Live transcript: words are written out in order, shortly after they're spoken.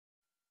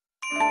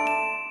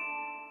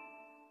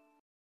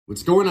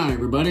What's going on,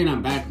 everybody? And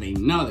I'm back with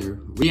another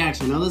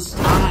reaction. Now this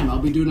time I'll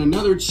be doing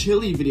another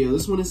chili video.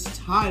 This one is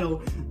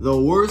titled "The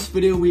Worst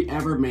Video We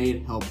Ever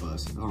Made. Help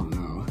Us." Oh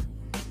no.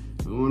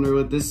 I wonder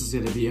what this is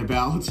gonna be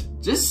about.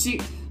 Just see,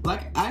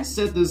 like I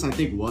said this I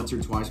think once or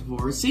twice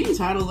before. Seeing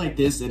titles like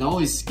this, it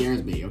always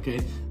scares me, okay?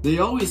 They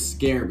always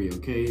scare me,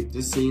 okay?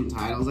 Just seeing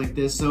titles like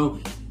this.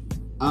 So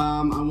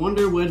I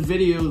wonder what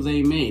video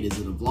they made. Is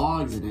it a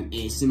vlog? Is it an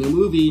ASMR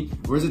movie?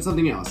 Or is it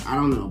something else? I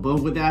don't know.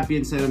 But with that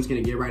being said, I'm just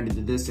gonna get right into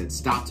this and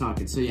stop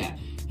talking. So yeah,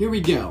 here we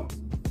go.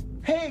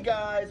 Hey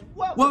guys,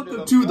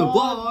 welcome to the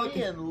vlog.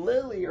 Me and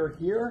Lily are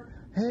here.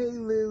 Hey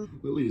Lily.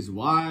 Lily's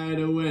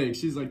wide awake.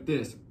 She's like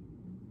this.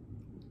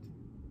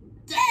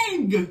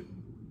 Dang!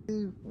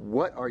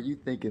 What are you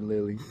thinking,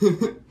 Lily?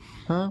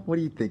 Huh? What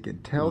are you thinking?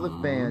 Tell the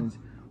fans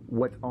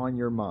what's on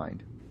your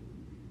mind.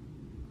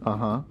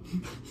 Uh-huh.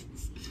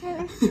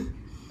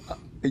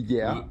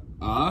 Yeah.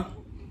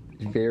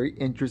 Very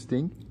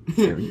interesting.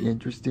 Very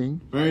interesting.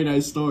 Very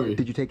nice story.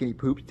 Did you take any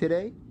poops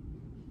today?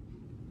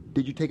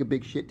 Did you take a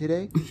big shit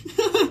today?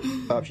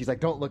 She's like,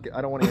 don't look.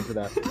 I don't want to answer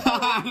that.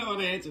 I don't want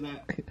to answer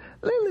that.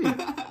 Lily.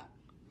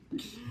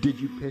 Did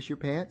you piss your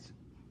pants?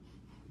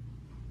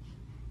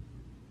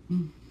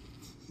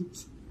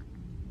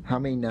 How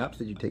many naps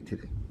did you take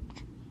today?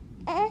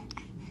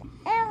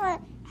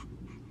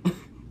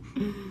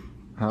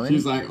 How many?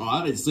 She's like, oh,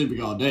 I've been sleeping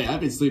all day. I've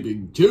been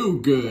sleeping too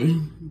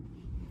good.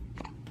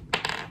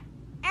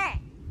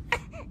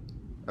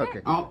 Okay.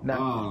 Now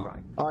she's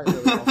crying. All right,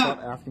 Lily, I'll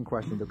stop asking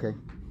questions, okay?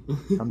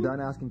 I'm done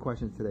asking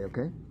questions today,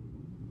 okay?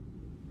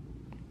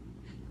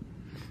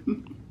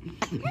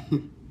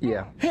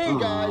 Yeah. Hey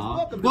guys,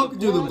 welcome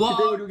to the vlog.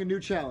 Today we're doing a new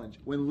challenge.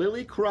 When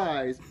Lily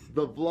cries,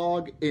 the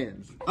vlog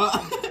ends.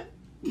 Does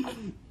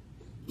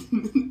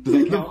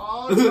that count?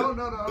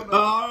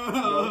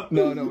 Oh,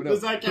 no. No.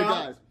 Does that count? So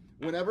guys,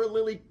 whenever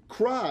Lily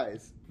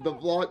cries, the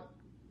vlog...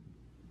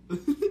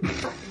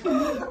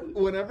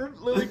 Whenever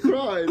Lily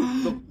cries,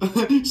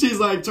 she's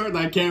like, turn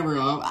that camera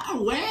off.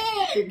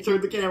 Wait! Turn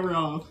the camera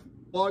off.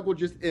 Vlog will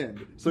just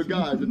end. So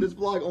guys, if this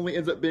vlog only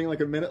ends up being like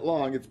a minute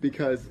long, it's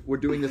because we're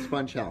doing this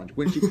fun challenge.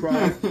 When she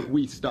cries,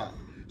 we stop.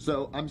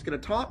 So I'm just gonna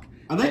talk.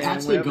 Are they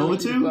actually going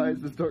to? When she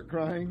decides to start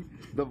crying,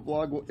 the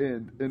vlog will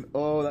end. And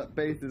oh, that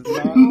face is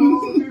not.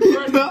 She's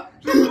ready.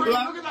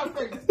 Look at that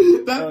face.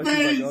 That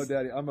face. She's like, oh,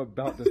 Daddy, I'm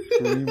about to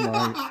scream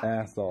my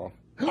ass off.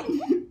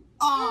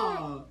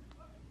 Oh.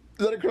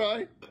 Is that a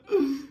cry?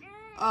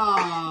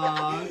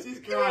 Oh, she's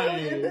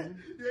crying.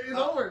 It's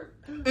over.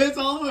 It's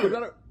over.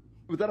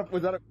 Was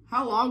that a?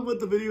 How long would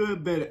the video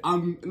have been?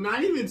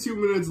 Not even 2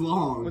 minutes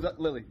long. Was that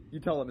Lily? You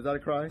tell him. Is that a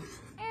cry?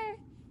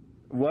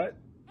 What?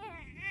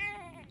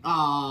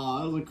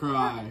 Aw, that was a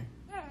cry.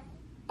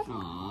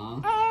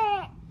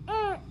 Aw.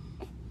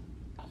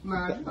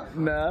 Nah,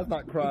 that's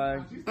not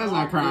crying. That's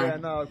not crying. Yeah,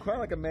 no, cry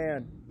like a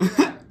man.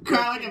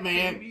 Cry like a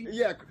man.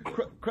 Yeah,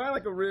 cry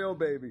like a real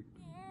baby.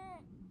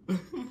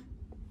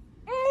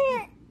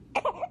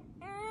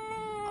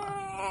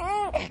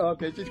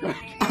 Okay, she's crying.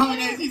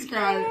 Okay, she's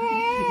crying.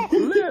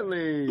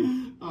 Lily!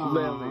 Aww.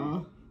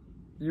 Lily.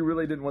 You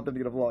really didn't want them to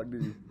get a vlog,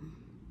 did you?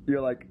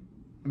 You're like,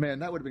 man,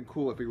 that would have been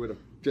cool if we would have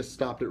just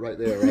stopped it right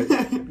there, right?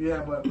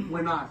 Yeah, but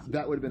we're not.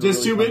 That would have been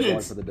just a really 2 fun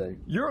minutes vlog for the day.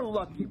 You're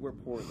lucky we're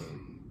poor, though.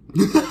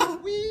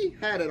 If we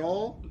had it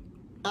all,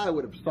 I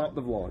would have stopped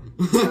the vlog.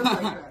 Just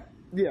like that.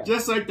 Yeah.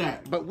 Just like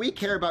that. But we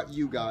care about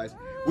you guys.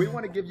 We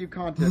want to give you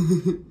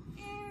content.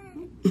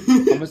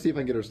 I'm gonna see if I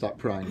can get her to stop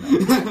crying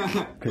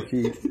now, because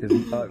she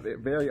is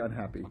very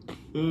unhappy.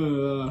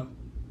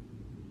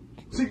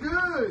 She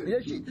good. Yeah,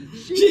 she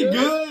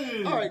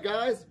good. All right,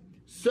 guys.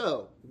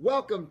 So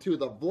welcome to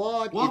the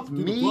vlog. Welcome it's to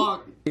me. The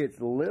vlog. It's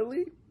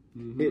Lily.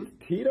 It's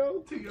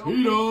Tito.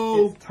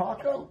 Tito. It's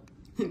Taco.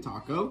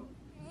 Taco.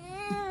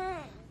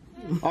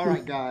 All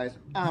right, guys.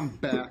 I'm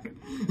back,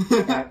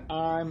 and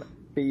I'm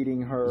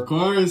feeding her. Of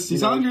course,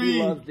 she's hungry.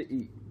 She loves to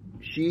eat.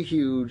 She's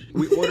huge.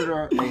 We ordered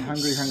her a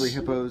Hungry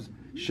Hippos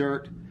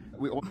shirt.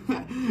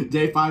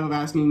 Day 5 of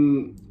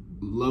asking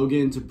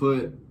Logan to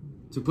put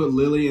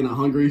Lily in the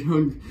Hungry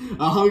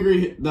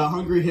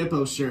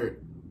Hippo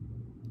shirt.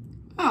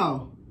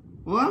 Oh,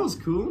 well that was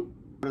cool.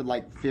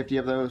 Like 50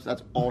 of those.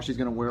 That's all she's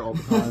gonna wear all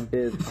the time.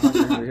 Is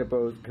Hungry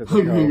Hippos, because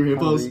Hungry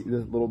Hippos.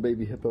 This little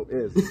baby hippo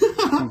is.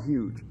 She's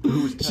huge.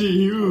 She's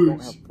huge. I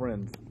don't have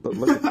friends, but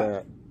look at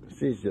that.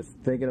 She's just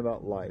thinking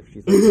about life.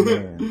 She's like,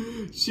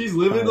 man, she's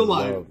living the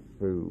life. Love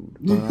food.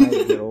 When I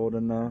get old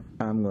enough,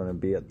 I'm gonna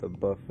be at the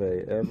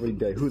buffet every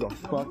day. Who the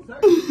fuck?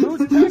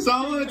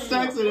 Someone's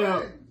texting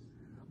him.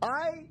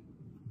 I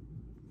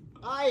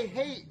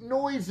hate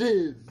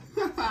noises.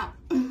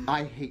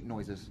 I hate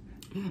noises.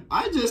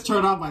 I just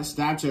turned off my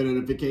Snapchat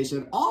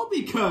notification, all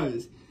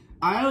because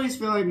I always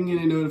feel like I'm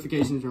getting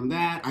notifications from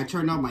that. I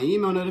turned off my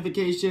email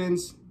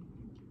notifications.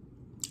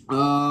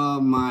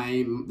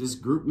 This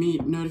group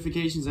meet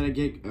notifications that I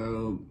get,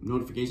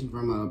 notifications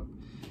from a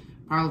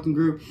powerlifting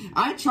group.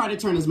 I try to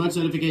turn as much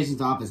notifications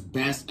off as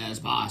best as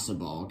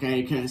possible,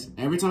 okay? Because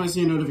every time I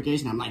see a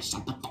notification, I'm like,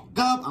 shut the fuck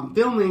up, I'm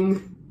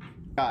filming.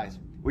 Guys,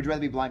 would you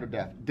rather be blind or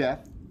deaf?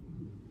 Deaf.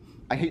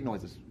 I hate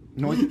noises.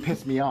 noise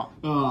pissed me off.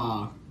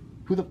 Aw.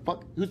 Who the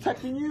fuck? Who's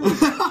texting you?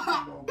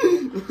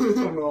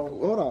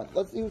 Hold on.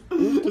 Let's see.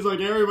 It's like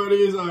everybody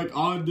is like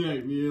on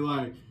deck. You're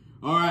like,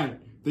 all right,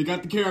 they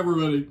got the camera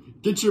ready.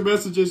 Get your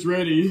messages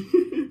ready.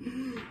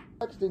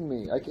 Texting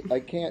me. I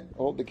can't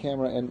hold the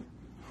camera and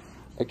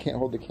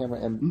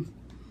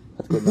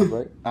that's good enough,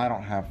 right? I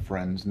don't have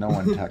friends. No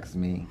one texts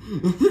me.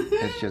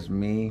 It's just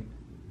me,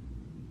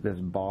 this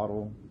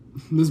bottle,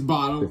 this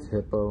bottle, this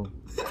hippo.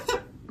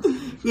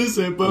 This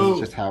hippo. This is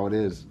just how it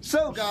is.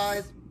 So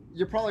guys,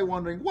 you're probably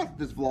wondering, what's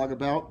this vlog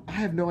about? I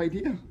have no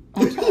idea.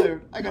 I'm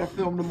tired. I gotta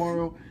film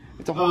tomorrow.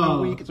 It's a whole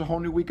new week. It's a whole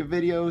new week of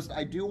videos.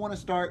 I do want to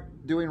start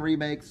doing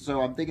remakes,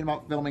 so I'm thinking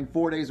about filming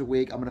 4 days a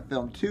week. I'm gonna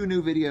film 2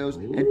 new videos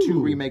and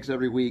 2 remakes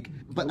every week.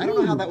 But I don't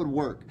know how that would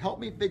work. Help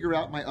me figure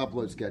out my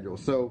upload schedule.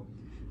 So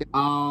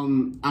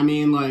I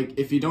mean, like,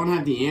 if you don't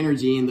have the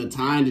energy and the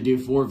time to do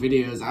 4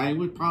 videos, I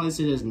would probably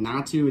suggest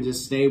not to and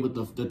just stay with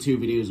the 2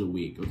 videos a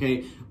week,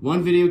 okay?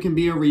 1 video can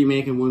be a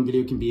remake and 1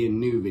 video can be a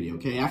new video,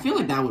 okay? I feel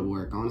like that would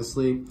work,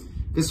 honestly.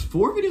 Because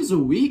 4 videos a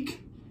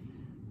week?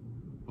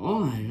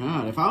 Oh my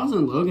god. If I was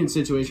in Logan's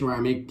situation where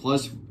I make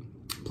plush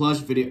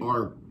video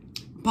or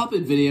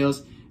puppet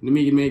videos and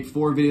we can make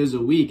 4 videos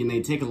a week and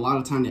they take a lot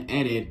of time to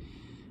edit,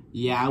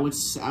 yeah, I would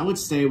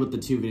stay with the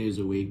 2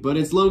 videos a week, but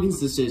it's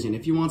Logan's decision.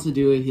 If he wants to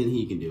do it,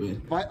 he can do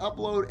it. If I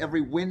upload every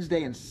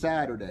Wednesday and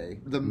Saturday,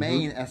 the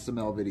main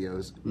SML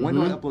videos, when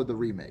do I upload the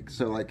remakes?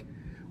 So like,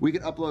 we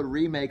could upload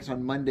remakes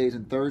on Mondays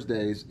and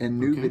Thursdays and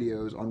new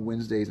videos on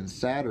Wednesdays and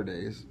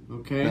Saturdays.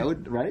 Okay. That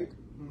would, right?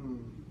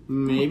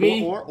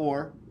 Maybe.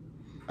 Or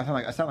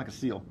I sound like a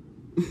seal.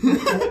 So we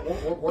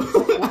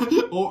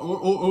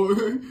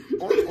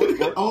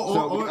can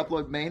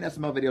upload main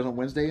SML videos on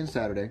Wednesday and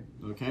Saturday.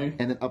 Okay.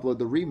 And then upload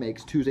the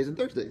remakes Tuesdays and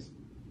Thursdays.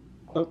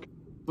 Okay.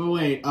 But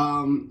wait,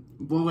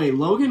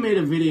 Logan made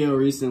a video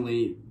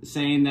recently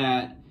saying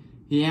that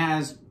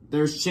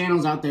there's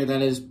channels out there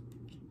that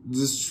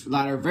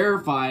are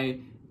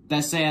verified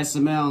that say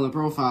SML in the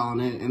profile on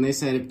it, and they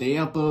said if they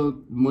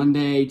upload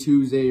Monday,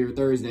 Tuesday, or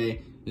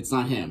Thursday, it's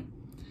not him.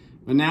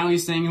 But now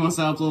he's saying he wants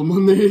to upload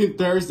Monday and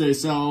Thursday,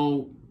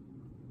 so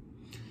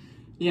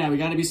yeah, we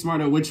gotta be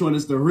smart at which one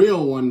is the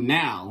real one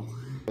now.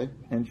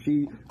 And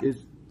she's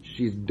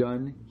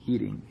done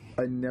eating.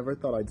 I never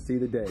thought I'd see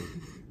the day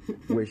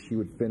where she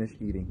would finish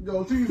eating.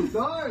 Yo, she's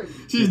done.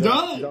 She's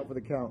done. She's out for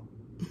the count.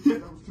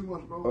 That was too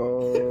much, bro.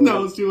 Oh, that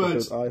was too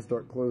much. Her eyes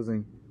start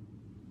closing.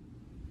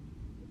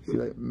 She's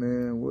like,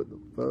 man, what the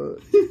fuck?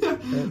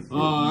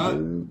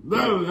 Oh,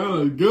 that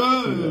was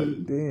good.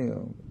 Like,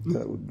 damn,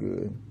 that was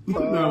good. That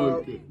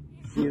was good.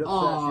 She's upset. She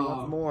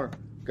wants more.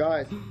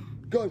 Guys,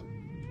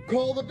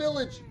 call the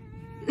village.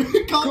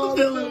 Call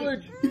the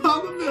village.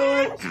 Call the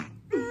village.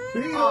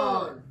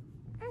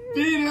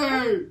 Feed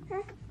her.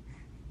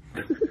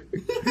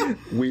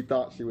 We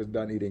thought she was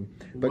done eating,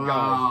 but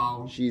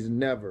guys, she's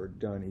never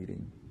done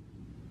eating.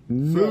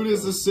 Food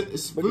is the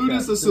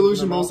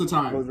solution most of the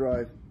time. Close her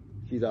eyes.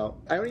 She's out.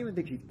 I don't even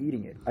think she's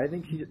eating it. I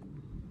think she just...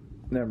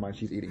 Never mind,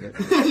 she's eating it.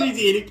 She's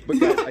eating. But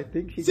guys, I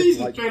think she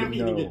just likes to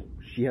know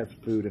she has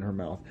food in her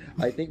mouth.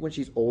 I think when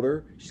she's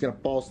older, she's going to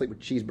fall asleep with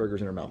cheeseburgers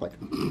in her mouth. Like,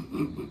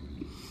 you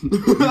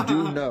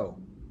do know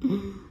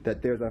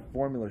that there's a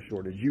formula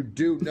shortage. You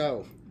do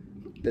know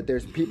that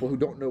there's people who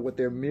don't know what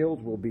their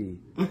meals will be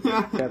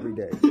every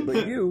day.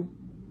 But you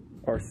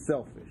are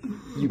selfish.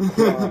 You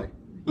cry.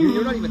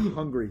 You're not even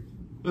hungry.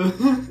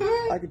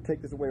 I could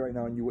take this away right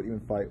now and you wouldn't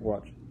even fight.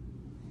 Watch.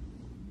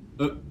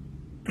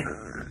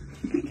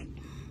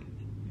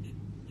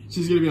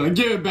 She's gonna be like,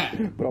 give it back.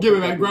 Give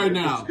it back right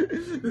now.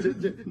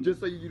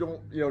 just so you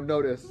don't,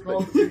 notice.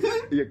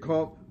 Yeah,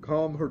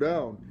 calm her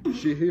down.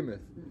 She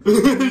hemeth.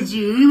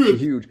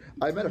 Huge.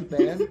 I met a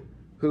fan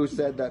who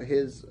said that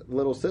his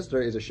little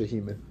sister is a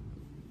shahemeth.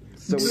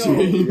 So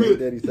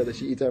he said that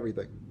she eats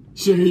everything.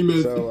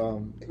 Shahemeth.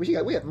 So we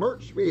have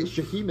merch. We have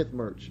Shahemeth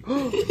merch.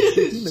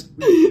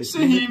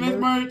 Shahemeth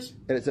merch.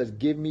 And it says,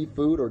 "Give me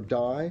food or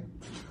die."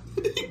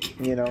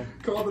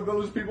 Call the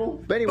village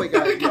people. But anyway,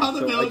 guys,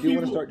 so I do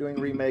want to start doing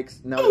remakes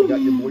now that we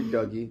got your boy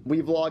Dougie.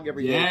 We vlog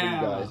every day for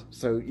you guys,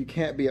 so you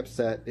can't be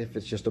upset if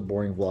it's just a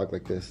boring vlog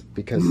like this,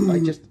 because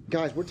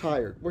guys, we're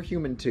tired. We're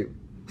human too.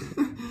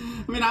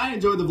 I mean, I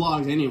enjoy the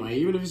vlogs anyway.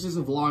 Even if it's just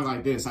a vlog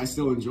like this, I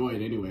still enjoy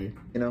it anyway.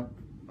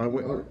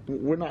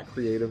 We're not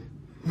creative.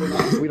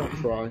 We don't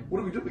try. What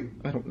are we doing?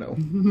 I don't know.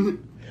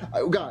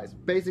 Guys,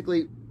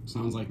 basically,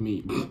 sounds like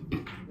me.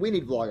 We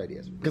need vlog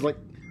ideas, because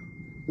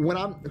when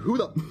who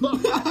the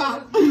fuck?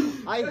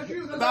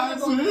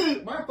 That's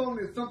it. My phone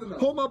is something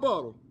else. Hold my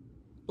bottle.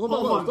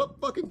 Stop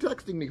fucking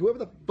texting me. Whoever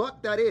the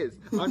fuck that is.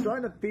 I'm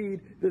trying to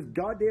feed this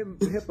goddamn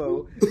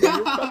hippo. And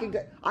you're fucking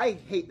I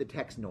hate the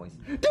text noise.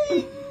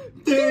 Ding!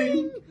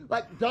 Ding!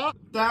 Like, dog.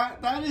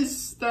 That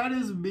is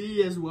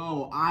me as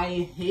well.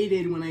 I hate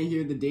it when I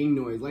hear the ding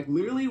noise. Like,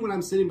 literally when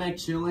I'm sitting back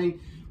chilling,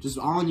 just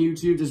on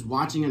YouTube, just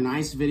watching a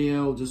nice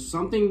video, just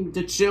something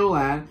to chill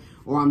at,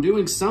 or I'm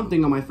doing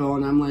something on my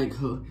phone, I'm like,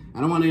 I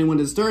don't want anyone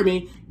to disturb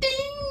me. Ding!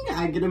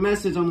 I get a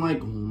message, I'm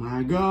like, oh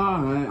my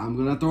god, I'm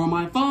gonna throw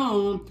my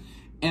phone.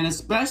 And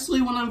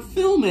especially when I'm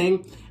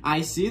filming,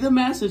 I see the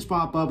message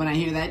pop up and I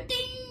hear that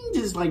ding,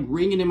 just like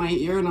ringing in my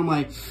ear, and I'm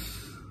like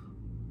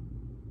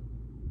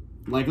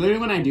literally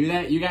when I do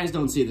that, you guys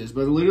don't see this,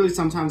 but literally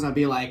sometimes I'd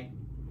be like,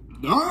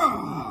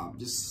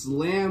 just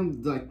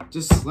slam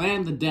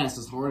the desk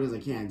as hard as I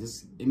can.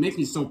 It makes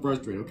me so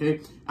frustrated,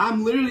 okay?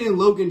 I'm literally in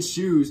Logan's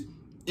shoes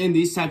in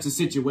these types of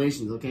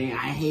situations, okay?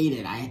 I hate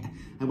it. I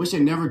wish I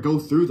never go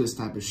through this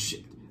type of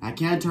shit. I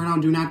can't turn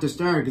on Do Not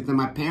Disturb because then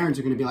my parents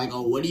are going to be like,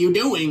 oh, what are you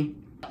doing?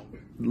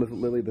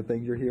 Lily, the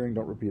things you're hearing,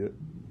 don't repeat it.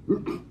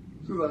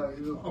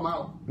 I'm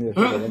out. Yeah,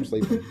 I'm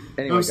sleeping.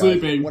 Anyway, I'm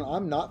sleeping. When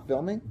I'm not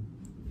filming,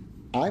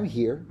 I'm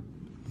here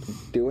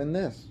doing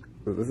this.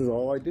 So this is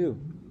all I do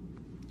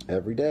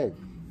every day.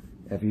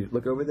 If you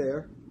look over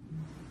there,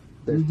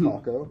 there's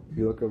Taco. If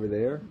you look over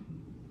there,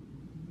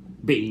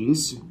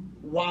 Beans.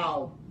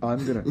 Wow.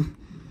 I'm gonna.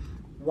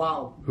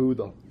 Wow. Who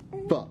the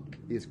fuck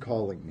is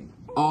calling me?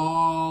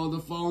 Oh, the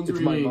phone's It's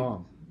ringing. my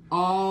mom.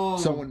 Oh.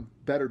 Someone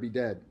better be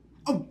dead.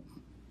 Oh.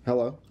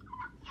 Hello?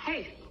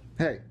 Hey,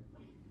 Hey.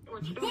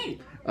 what you doing?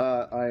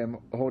 I am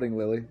holding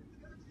Lily.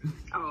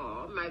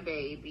 Oh, my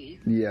baby.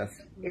 Yes.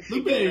 Is The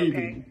she doing baby.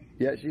 okay?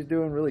 Yeah, she's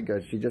doing really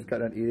good. She just got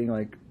done eating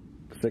like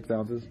 6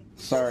 ounces.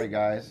 Sorry,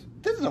 guys.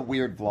 This is a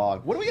weird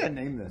vlog. What are we gonna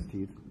name this,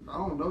 Teeth? I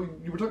don't know.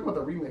 You were talking about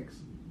the remix.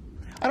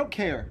 I don't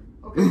care.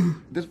 Okay.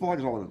 This vlog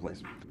is all over the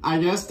place. I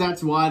guess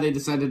that's why they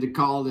decided to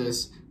call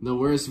this the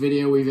worst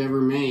video we've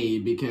ever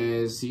made,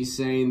 because he's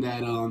saying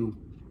that,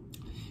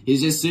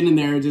 he's just sitting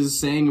there just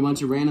saying a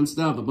bunch of random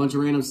stuff. A bunch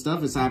of random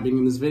stuff is happening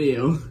in this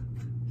video.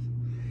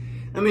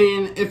 I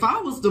mean, if I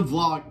was to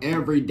vlog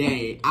every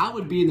day, I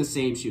would be in the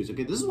same shoes,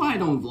 okay? This is why I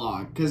don't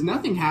vlog, because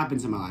nothing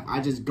happens in my life. I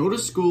just go to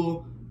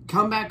school,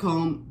 come back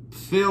home,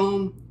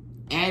 film,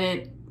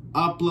 edit,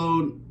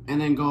 upload,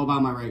 and then go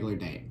about my regular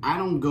day. I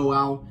don't go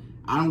out.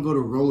 I don't go to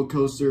roller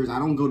coasters. I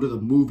don't go to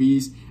the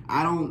movies.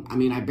 I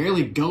mean, I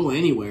barely go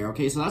anywhere,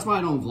 okay? So that's why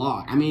I don't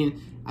vlog. I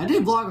mean, I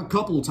did vlog a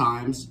couple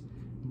times,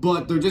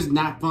 but they're just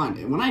not fun.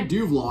 And when I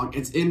do vlog,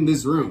 it's in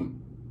this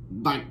room.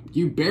 Like,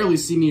 you barely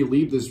see me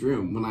leave this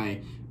room when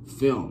I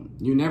film.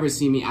 You never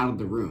see me out of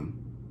the room.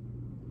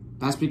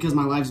 That's because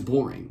my life's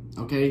boring,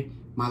 okay?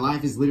 My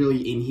life is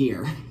literally in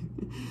here.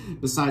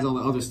 Besides all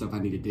the other stuff I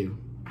need to do.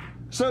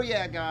 So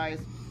yeah,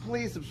 guys,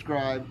 please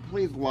subscribe,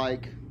 please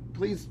like,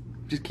 please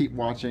just keep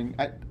watching.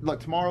 Look,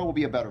 tomorrow will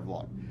be a better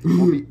vlog.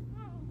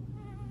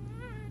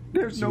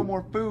 There's no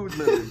more food,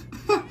 Lily.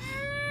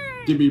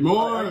 Give me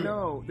more. I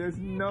know. There's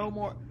no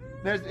more.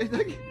 There's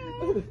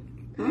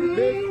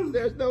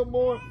no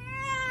more.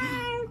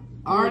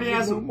 Already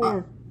has no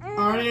more.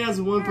 Already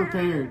has one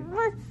prepared.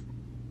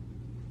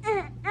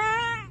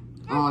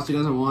 Oh, she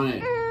doesn't want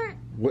it.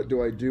 What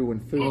do I do when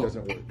food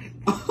doesn't work?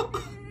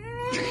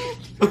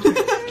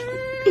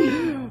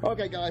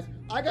 Okay, guys,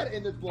 I gotta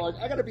end this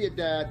vlog. I gotta be a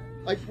dad.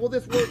 Like, will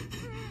this work?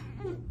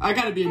 I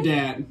gotta be a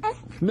dad.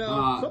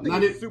 No,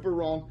 something is super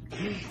wrong.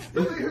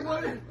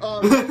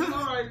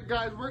 Alright,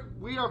 guys,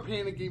 we are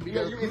panicking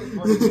because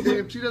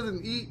if she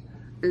doesn't eat,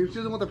 if she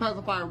doesn't want the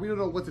pacifier, we don't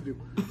know what to do.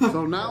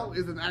 So now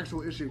is an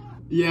actual issue.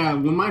 Yeah,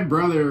 when my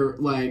brother,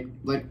 like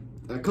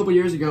a couple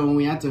years ago, when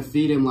we had to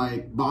feed him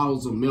like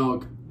bottles of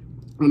milk,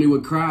 when he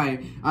would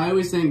cry, I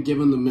always think give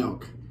him the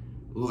milk,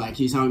 like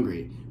he's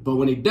hungry. But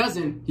when he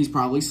doesn't, he's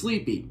probably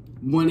sleepy.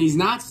 When he's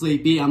not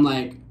sleepy, I'm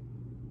like,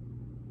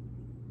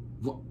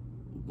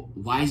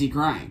 why is he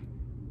crying?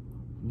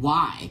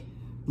 Why?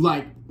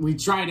 Like, we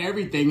tried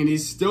everything and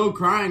he's still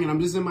crying, and I'm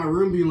just in my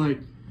room being like,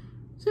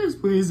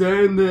 just please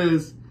end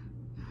this.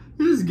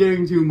 This is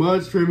getting too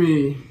much for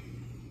me.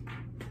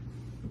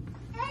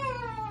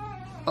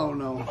 Oh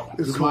no.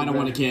 This is why I don't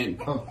want a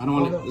kid. I don't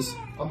want to.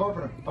 I'm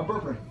burping. I'm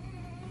burping.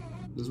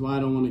 This is why I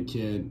don't want a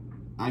kid.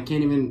 I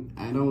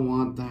don't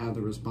want to have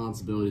the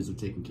responsibilities of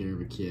taking care of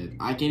a kid.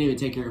 I can't even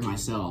take care of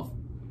myself.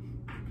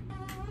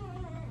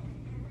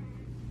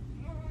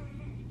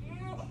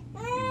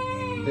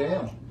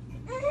 Damn.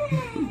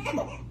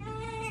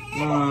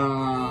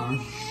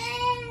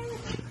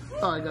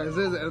 Alright guys,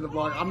 this is the end of the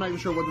vlog. I'm not even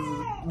sure what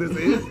this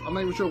is. I'm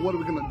not even sure what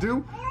we're gonna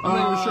do. I'm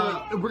not even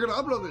sure if we're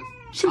gonna upload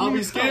this. I'll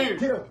be scared.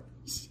 Here.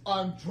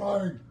 I'm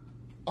trying.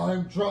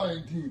 I'm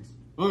trying, Teets.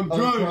 I'm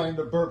trying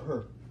to burp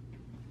her.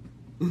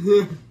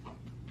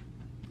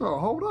 Oh,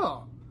 hold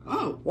up.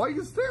 Oh. Why are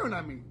you staring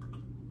at me?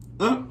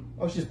 Oh.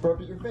 Oh, she's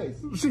burping your face.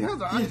 She has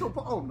an actual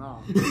oh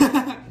nah. She is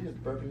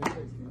burping your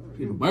face.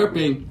 People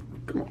burping.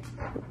 Come on.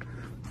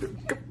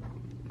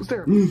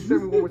 Stare at me. Stare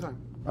at me one more time.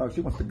 Oh,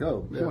 she wants to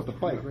go. She wants to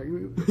fight.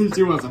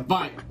 She wants to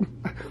fight.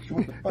 She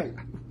wants to fight.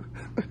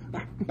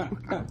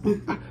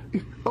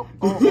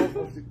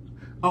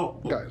 Oh.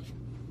 Guys.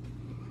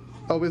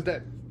 Oh, it's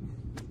dead.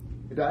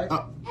 You died?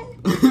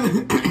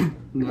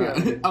 No.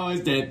 Oh,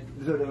 it's dead.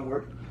 This doesn't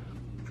work.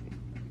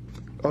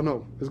 Oh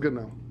no, it's good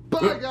now.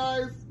 Bye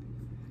guys!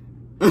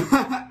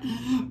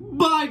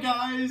 Bye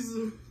guys!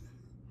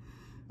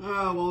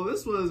 Well,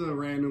 this was a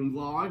random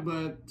vlog,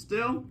 but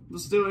it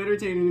was still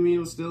entertaining to me. It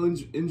was still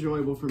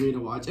enjoyable for me to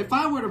watch. If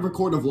I were to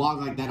record a vlog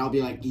like that, I'll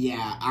be like,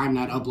 yeah, I'm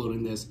not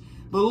uploading this.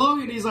 But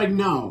Logan, he's like,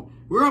 no,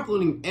 We're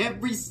uploading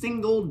every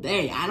single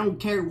day. I don't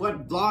care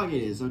what vlog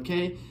it is,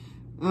 okay?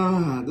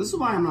 This is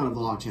why I'm not a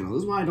vlog channel.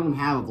 This is why I don't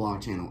have a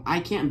vlog channel.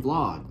 I can't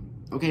vlog.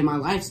 Okay, my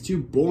life's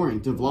too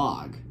boring to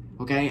vlog.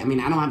 Okay, I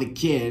mean, I don't have a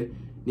kid.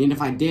 And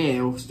if I did,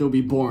 it would still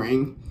be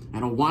boring. I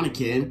don't want a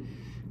kid.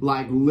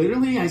 Like,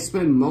 literally, I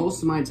spend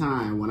most of my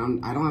time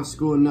when I don't have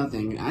school or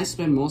nothing. I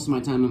spend most of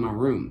my time in my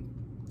room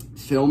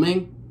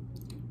filming.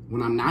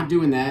 When I'm not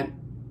doing that,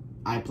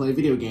 I play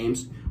video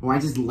games, or I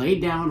just lay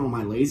down on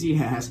my lazy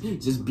ass,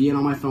 just being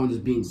on my phone,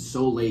 just being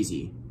so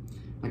lazy.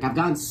 Like, I've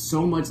gotten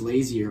so much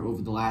lazier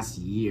over the last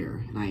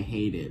year, and I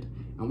hate it.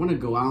 I want to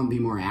go out and be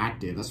more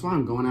active. That's why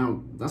I'm going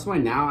out. That's why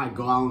now I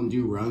go out and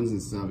do runs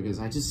and stuff, because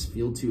I just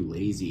feel too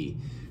lazy.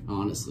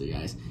 Honestly,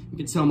 guys, you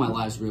can tell my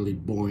life's really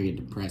boring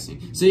and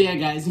depressing. So yeah,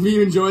 guys, if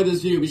you enjoyed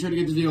this video, be sure to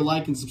give this video a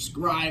like and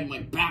subscribe. My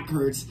back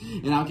hurts,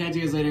 and I'll catch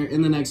you guys later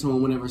in the next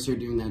one whenever I start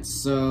doing that.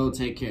 So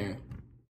take care.